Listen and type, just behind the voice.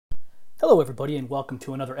Hello, everybody, and welcome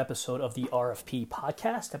to another episode of the RFP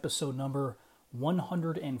podcast, episode number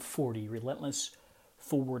 140, Relentless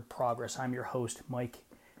Forward Progress. I'm your host, Mike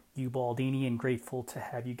Ubaldini, and grateful to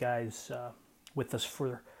have you guys with us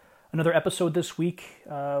for another episode this week.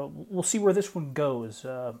 We'll see where this one goes.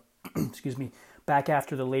 Excuse me. Back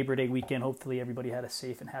after the Labor Day weekend. Hopefully everybody had a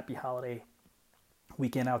safe and happy holiday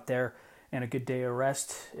weekend out there and a good day of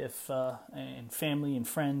rest, and family and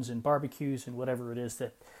friends and barbecues and whatever it is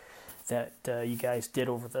that you guys did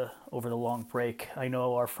over the long break. I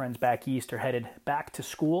know our friends back east are headed back to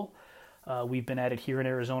school. We've been at it here in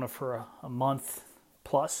Arizona for a month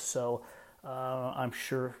plus, so I'm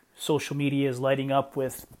sure social media is lighting up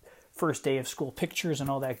with first day of school pictures and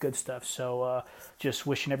all that good stuff. So just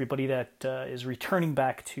wishing everybody that is returning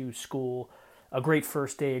back to school a great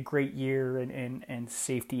first day, a great year, and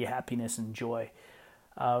safety, happiness, and joy.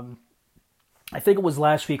 I think it was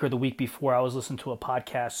last week or the week before I was listening to a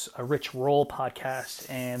podcast, a Rich Roll podcast,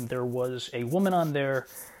 and there was a woman on there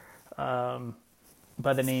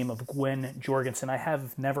by the name of Gwen Jorgensen. I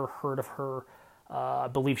have never heard of her. I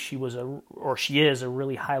believe she is a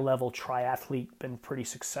really high-level triathlete, been pretty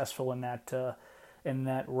successful in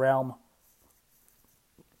that realm.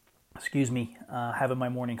 Excuse me, having my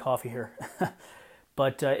morning coffee here.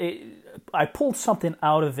 But I pulled something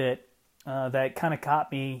out of it that kind of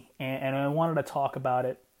caught me, and I wanted to talk about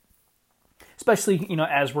it, especially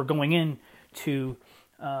as we're going into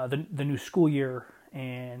the new school year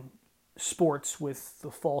and sports, with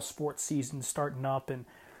the fall sports season starting up, and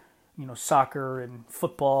soccer and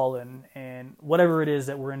football and whatever it is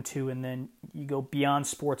that we're into, and then you go beyond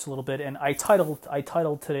sports a little bit. And I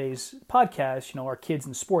titled today's podcast, our kids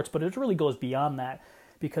in sports, but it really goes beyond that,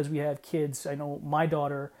 because we have kids. I know my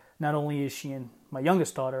daughter, not only is she my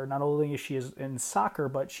youngest daughter, not only is she in soccer,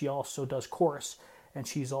 but she also does chorus, and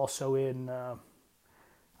she's also in, I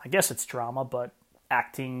guess it's drama, but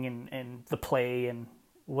acting and the play and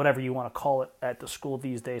whatever you want to call it at the school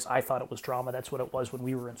these days. I thought it was drama. That's what it was when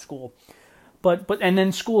we were in school. But and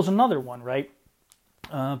then school's another one, right?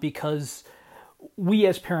 Because we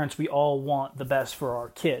as parents, we all want the best for our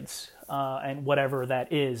kids, and whatever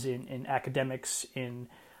that is in academics, in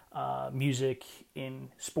music, in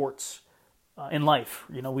sports, in life.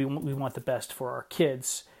 We want the best for our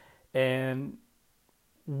kids. And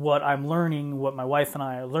what I'm learning, what my wife and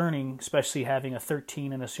I are learning, especially having a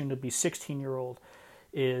 13 and a soon-to-be 16-year-old,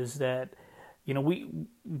 is that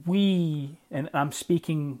we and I'm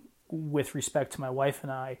speaking with respect to my wife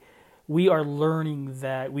and I, we are learning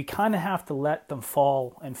that we kind of have to let them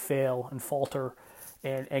fall and fail and falter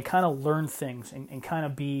and kind of learn things and kind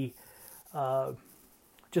of be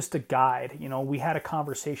just a guide. We had a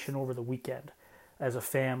conversation over the weekend as a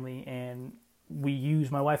family, and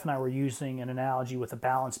my wife and I were using an analogy with a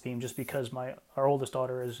balance beam, just because our oldest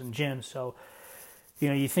daughter is in gym. So,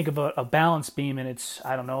 you think about a balance beam, and it's,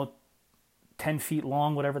 10 feet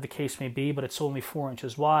long, whatever the case may be, but it's only 4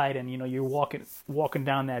 inches wide. And, you're walking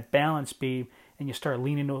down that balance beam, and you start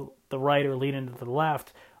leaning to the right or leaning to the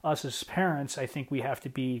left. Us as parents, I think we have to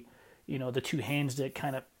be, the two hands that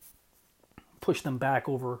kind of push them back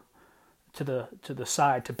over to the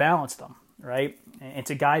side to balance them, right? And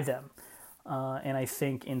to guide them. And I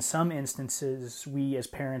think in some instances, we as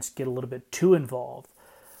parents get a little bit too involved,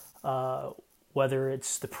 whether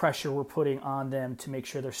it's the pressure we're putting on them to make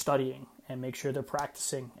sure they're studying and make sure they're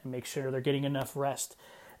practicing and make sure they're getting enough rest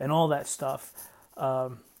and all that stuff.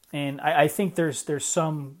 And I think there's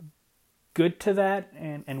some good to that.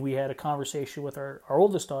 And we had a conversation with our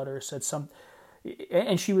oldest daughter,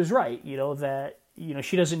 and she was right, that,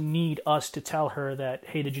 she doesn't need us to tell her that,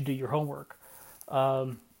 hey, did you do your homework? Are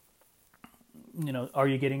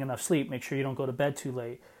you getting enough sleep? Make sure you don't go to bed too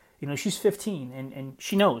late. She's 15 and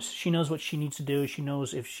she knows what she needs to do. She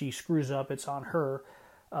knows if she screws up, it's on her.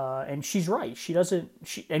 And she's right.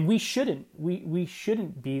 And we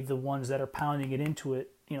shouldn't be the ones that are pounding it into it.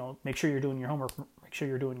 Make sure you're doing your homework. Make sure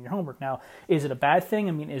you're doing your homework. Now, is it a bad thing?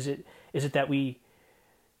 I mean, is it that we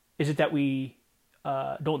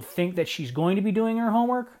don't think that she's going to be doing her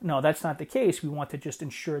homework? No, that's not the case. We want to just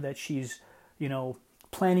ensure that she's,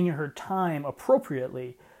 planning her time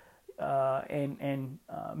appropriately, and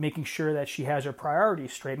making sure that she has her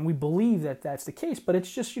priorities straight. And we believe that that's the case, but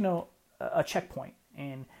it's just, a checkpoint.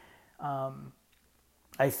 And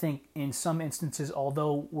I think in some instances,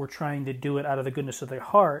 although we're trying to do it out of the goodness of their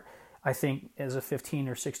heart, I think as a 15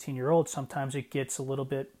 or 16-year-old, sometimes it gets a little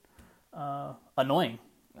bit annoying,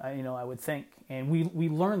 I would think. And we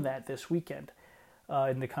learned that this weekend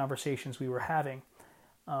in the conversations we were having.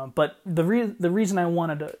 But the reason I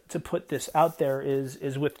wanted to put this out there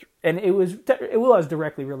is with, and it was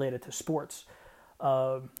directly related to sports.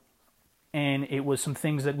 and it was some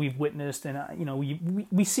things that we've witnessed, and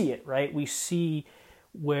we see it, right? We see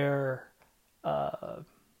where a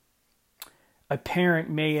parent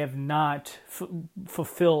may have not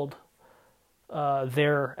fulfilled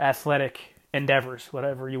their athletic endeavors,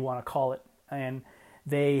 whatever you want to call it, and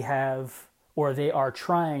they are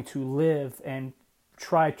trying to live and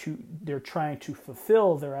they're trying to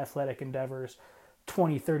fulfill their athletic endeavors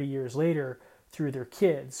 20, 30 years later through their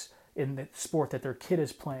kids in the sport that their kid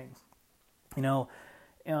is playing.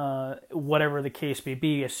 Whatever the case may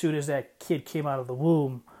be, as soon as that kid came out of the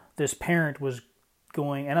womb, this parent was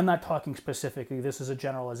going, and I'm not talking specifically, this is a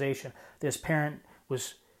generalization. This parent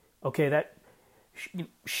was, okay, that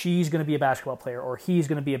she's going to be a basketball player, or he's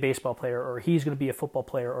going to be a baseball player, or he's going to be a football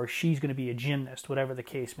player, or she's going to be a gymnast, whatever the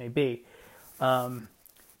case may be. And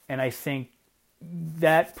I think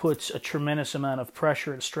that puts a tremendous amount of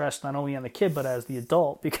pressure and stress not only on the kid but as the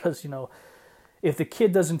adult, because if the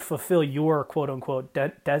kid doesn't fulfill your quote unquote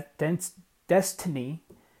destiny,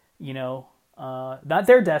 not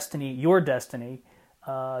their destiny, your destiny,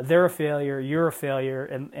 they're a failure, you're a failure,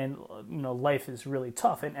 and life is really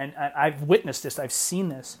tough. And I've witnessed this, I've seen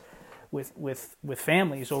this with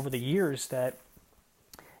families over the years, that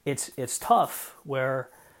it's tough where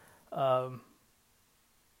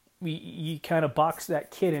you kind of box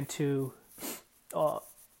that kid into a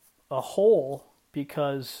hole,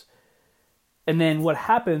 because, and then what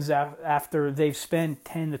happens after they've spent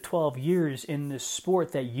 10 to 12 years in this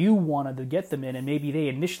sport that you wanted to get them in, and maybe they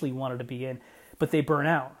initially wanted to be in, but they burn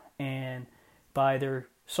out, and by their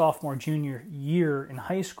sophomore, junior year in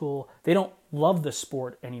high school, they don't love the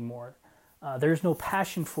sport anymore. There's no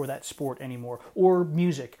passion for that sport anymore, or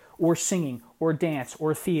music, or singing, or dance,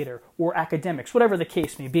 or theater, or academics, whatever the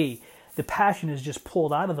case may be. The passion is just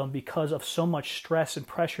pulled out of them because of so much stress and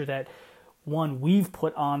pressure that, one, we've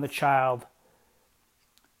put on the child,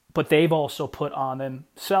 but they've also put on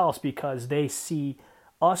themselves because they see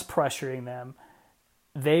us pressuring them.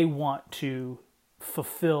 They want to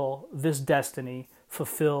fulfill this destiny,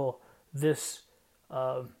 fulfill this,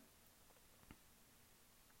 what's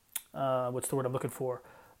the word I'm looking for?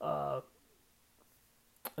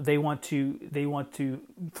 They want to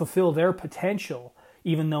fulfill their potential,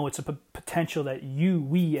 even though it's a potential that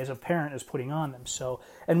we as a parent is putting on them. So,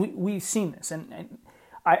 and we've seen this, and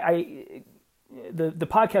the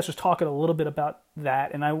podcast was talking a little bit about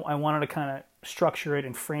that, and I wanted to kind of structure it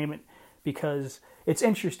and frame it because it's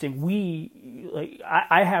interesting.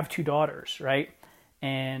 I have two daughters, right?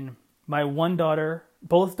 And my one daughter,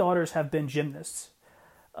 both daughters have been gymnasts,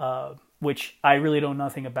 which I really know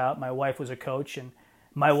nothing about. My wife was a coach, and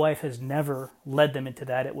my wife has never led them into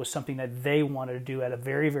that. It was something that they wanted to do at a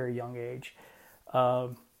very, very young age.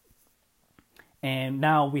 And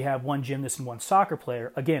now we have one gymnast and one soccer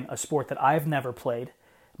player. Again, a sport that I've never played.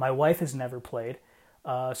 My wife has never played.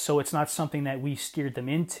 So it's not something that we steered them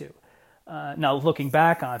into. Now, looking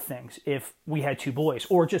back on things, if we had two boys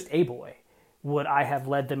or just a boy, would I have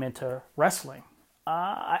led them into wrestling?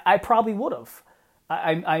 I probably would have.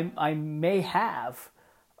 I may have.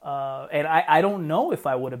 And I don't know if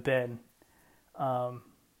I would have been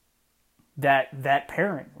that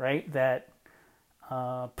parent, right? That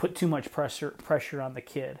put too much pressure on the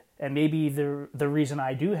kid. And maybe the reason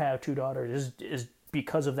I do have two daughters is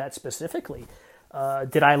because of that specifically.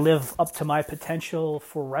 Did I live up to my potential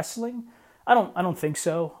for wrestling? I don't think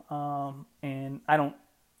so. And I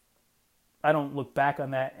don't look back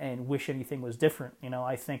on that and wish anything was different.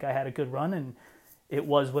 I think I had a good run and it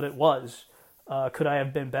was what it was. Could I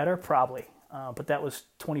have been better? Probably. But that was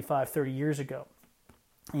 25, 30 years ago.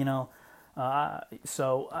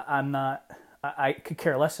 So I could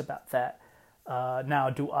care less about that. Now,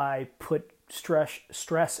 do I put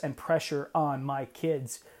stress and pressure on my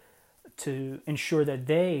kids to ensure that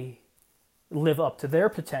they live up to their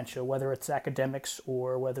potential, whether it's academics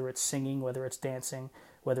or whether it's singing, whether it's dancing,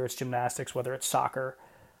 whether it's gymnastics, whether it's soccer?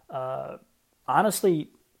 Honestly,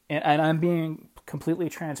 and I'm being completely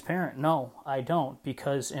transparent, no, I don't,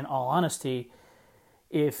 because in all honesty,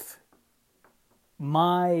 if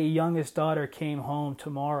my youngest daughter came home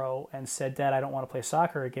tomorrow and said, Dad, I don't want to play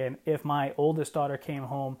soccer again, if my oldest daughter came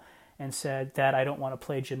home and said, Dad, I don't want to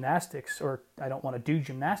play gymnastics, or I don't want to do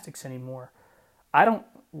gymnastics anymore, I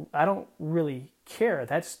don't really care.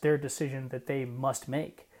 That's their decision that they must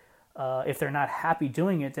make. If they're not happy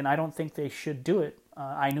doing it, then I don't think they should do it.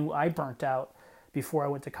 I knew I burnt out before I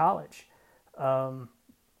went to college. So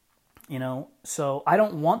I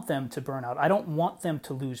don't want them to burn out. I don't want them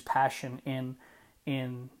to lose passion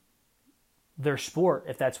in their sport,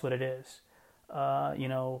 if that's what it is.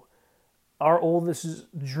 Our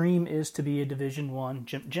oldest dream is to be a Division I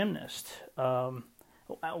gymnast.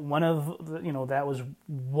 One of the, that was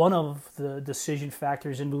one of the decision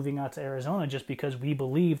factors in moving out to Arizona, just because we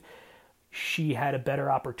believed she had a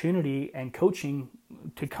better opportunity and coaching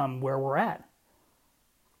to come where we're at.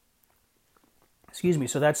 Excuse me.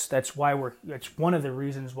 So that's that's one of the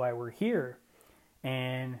reasons why we're here.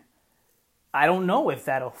 And I don't know if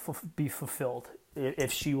that'll be fulfilled,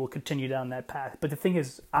 if she will continue down that path. But the thing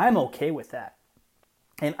is, I'm okay with that.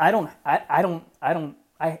 And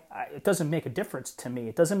it doesn't make a difference to me.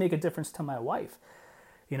 It doesn't make a difference to my wife.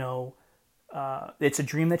 It's a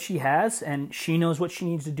dream that she has, and she knows what she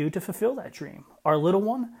needs to do to fulfill that dream. Our little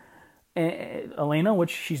one, Elena,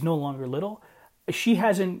 which she's no longer little, she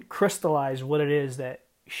hasn't crystallized what it is that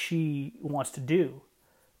she wants to do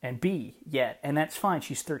and be yet. And that's fine.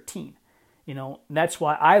 She's 13. That's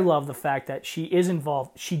why I love the fact that she is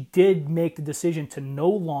involved. She did make the decision to no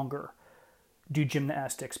longer do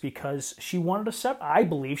gymnastics because she wanted to I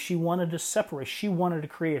believe she wanted to separate. She wanted to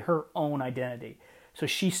create her own identity. So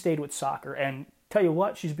she stayed with soccer. And tell you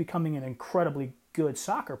what, she's becoming an incredibly good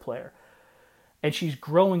soccer player. And she's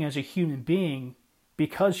growing as a human being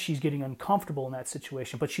because she's getting uncomfortable in that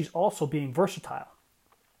situation. But she's also being versatile,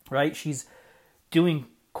 right? She's doing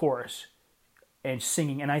chorus and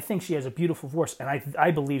singing. And I think she has a beautiful voice. And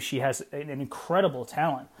I believe she has an incredible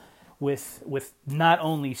talent with not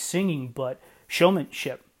only singing, but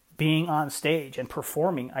showmanship, being on stage and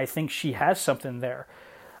performing. I think she has something there.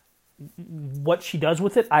 What she does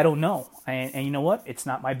with it, I don't know. And you know what? It's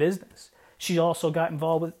not my business. She also got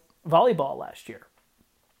involved with volleyball last year.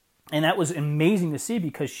 And that was amazing to see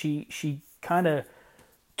because she kind of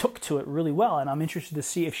took to it really well. And I'm interested to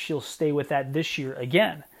see if she'll stay with that this year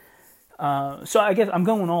again. So I guess I'm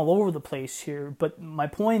going all over the place here. But my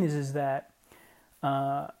point is that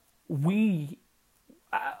at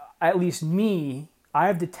least me,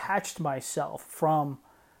 I've detached myself from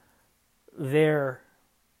their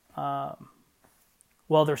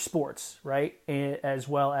their sports, right? As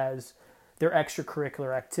well as their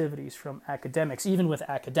extracurricular activities from academics. Even with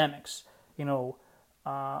academics,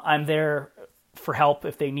 I'm there for help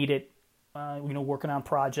if they need it, working on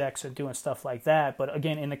projects and doing stuff like that. But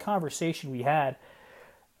again, in the conversation we had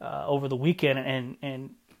over the weekend,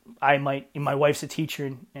 and my wife's a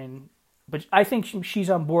teacher, but I think she's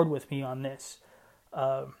on board with me on this.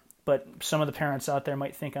 But some of the parents out there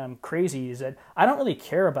might think I'm crazy, is that I don't really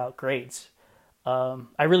care about grades.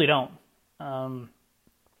 I really don't.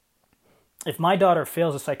 If my daughter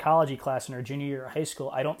fails a psychology class in her junior year of high school,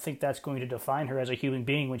 I don't think that's going to define her as a human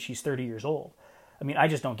being when she's 30 years old. I mean, I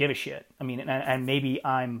just don't give a shit. I mean, and maybe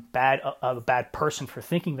I'm a bad person for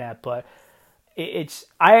thinking that, but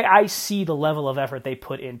I see the level of effort they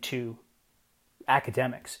put into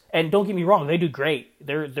academics. And don't get me wrong, they do great.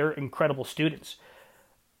 They're incredible students.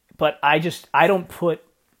 But I just don't put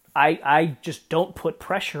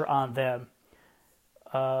pressure on them.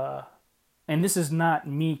 And this is not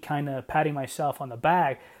me kind of patting myself on the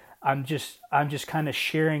back. I'm just kind of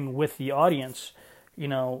sharing with the audience,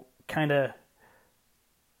 kind of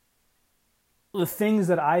the things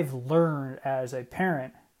that I've learned as a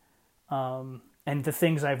parent, and the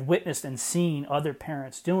things I've witnessed and seen other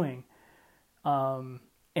parents doing,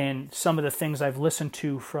 and some of the things I've listened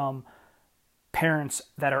to from parents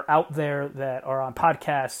that are out there that are on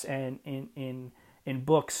podcasts and in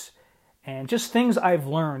books, and just things I've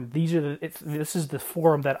learned. This is the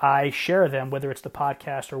forum that I share them, whether it's the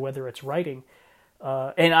podcast or whether it's writing.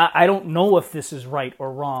 And I don't know if this is right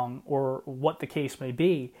or wrong or what the case may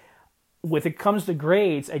be. When it comes to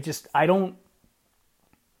grades, I don't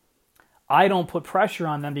put pressure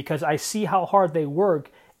on them because I see how hard they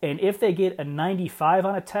work. And if they get a 95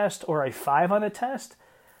 on a test or a 5 on a test,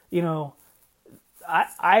 I'm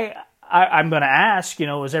going to ask,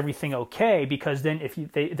 is everything okay? Because then if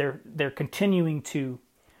they're continuing to,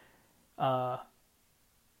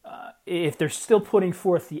 if they're still putting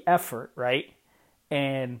forth the effort, right,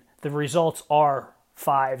 and the results are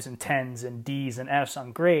 5s and 10s and Ds and Fs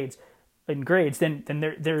on grades, then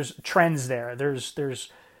there's trends there.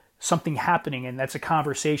 There's something happening, and that's a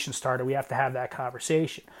conversation starter. We have to have that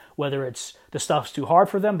conversation. Whether it's the stuff's too hard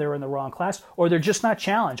for them, they're in the wrong class, or they're just not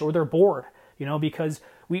challenged, or they're bored. Because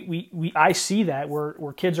I see that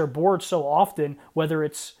where kids are bored so often, whether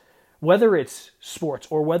it's sports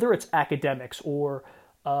or whether it's academics or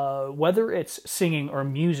whether it's singing or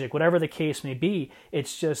music, whatever the case may be.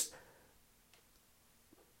 It's just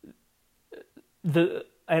the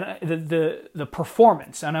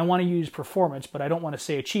performance, and I want to use performance, but I don't want to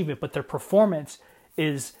say achievement, but their performance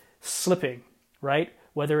is slipping, right?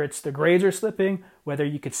 Whether it's the grades are slipping, whether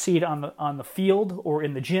you could see it on the field or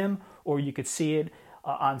in the gym, or you could see it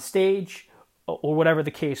on stage, or whatever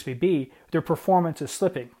the case may be, their performance is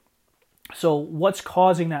slipping. So what's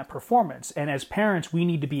causing that performance? And as parents, we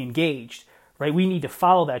need to be engaged, right? We need to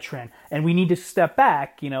follow that trend, and we need to step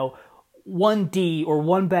back. One D or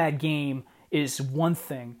one bad game is one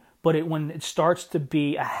thing, but when it starts to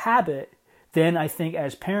be a habit, then I think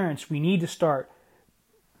as parents, we need to start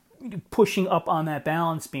pushing up on that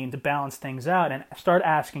balance beam to balance things out and start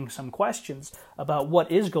asking some questions about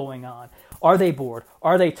what is going on. Are they bored?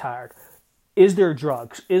 Are they tired? Is there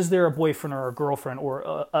drugs? Is there a boyfriend or a girlfriend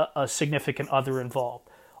or a significant other involved?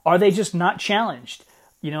 Are they just not challenged?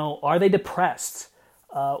 Are they depressed?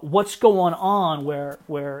 What's going on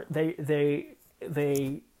where they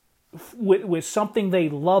with something they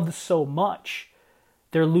love so much,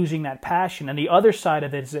 they're losing that passion? And the other side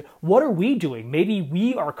of it is that, what are we doing? Maybe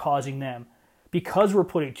we are causing them, because we're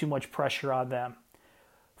putting too much pressure on them,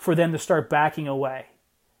 for them to start backing away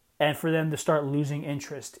and for them to start losing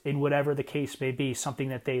interest in whatever the case may be, something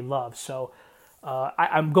that they love. So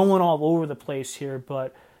I'm going all over the place here,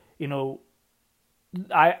 but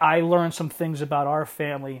I learned some things about our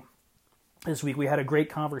family this week. We had a great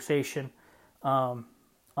conversation on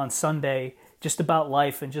Sunday, just about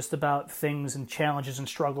life and just about things and challenges and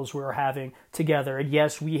struggles we were having together. And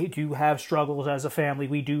yes, we do have struggles as a family.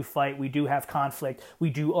 We do fight. We do have conflict.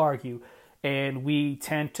 We do argue. And we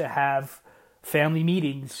tend to have family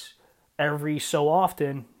meetings every so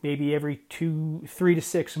often, maybe every 3 to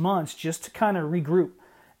 6 months, just to kind of regroup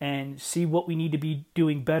and see what we need to be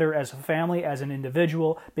doing better as a family, as an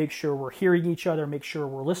individual, make sure we're hearing each other, make sure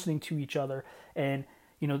we're listening to each other. And,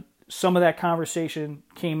 some of that conversation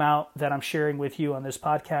came out that I'm sharing with you on this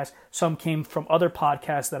podcast. Some came from other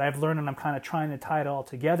podcasts that I've learned, and I'm kind of trying to tie it all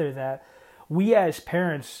together, that we as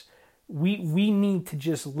parents, we need to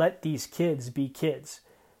just let these kids be kids,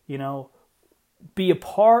 be a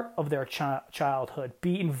part of their childhood,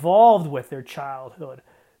 be involved with their childhood,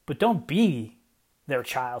 but don't be their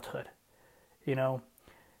childhood.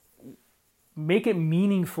 Make it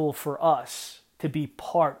meaningful for us to be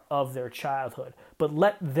part of their childhood, but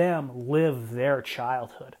let them live their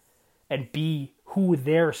childhood and be who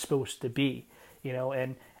they're supposed to be,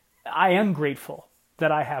 and I am grateful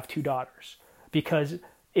that I have 2 daughters, because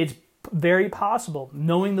it's very possible,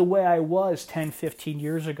 knowing the way I was 10, 15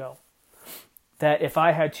 years ago, that if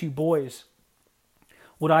I had 2 boys,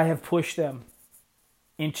 would I have pushed them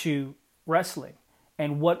into wrestling?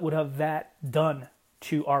 And what would have that done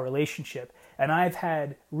to our relationship? And I've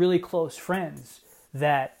had really close friends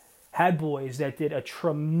that had boys that did a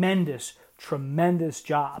tremendous, tremendous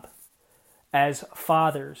job as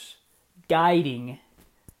fathers guiding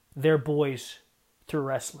their boys through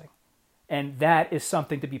wrestling. And that is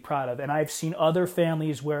something to be proud of. And I've seen other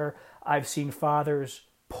families where I've seen fathers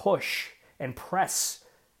push and press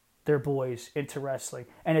their boys into wrestling,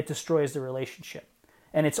 and it destroys the relationship.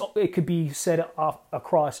 And it could be said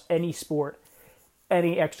across any sport,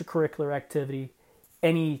 any extracurricular activity,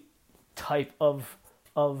 any type of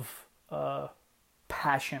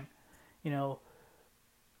passion.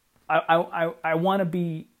 I want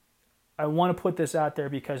to put this out there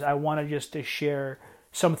because I want to share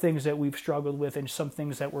some things that we've struggled with and some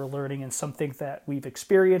things that we're learning and some things that we've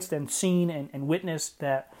experienced and seen and witnessed,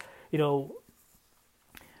 that,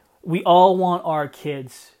 we all want our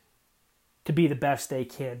kids to be the best they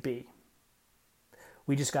can be.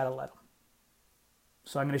 We just got to let them.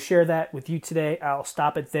 So I'm going to share that with you today. I'll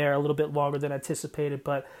stop it there, a little bit longer than anticipated,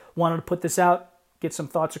 but wanted to put this out, get some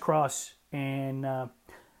thoughts across, and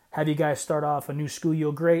have you guys start off a new school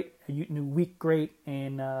year great, a new week great,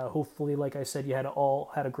 and hopefully, like I said, you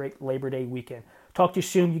all had a great Labor Day weekend. Talk to you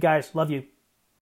soon, you guys. Love you.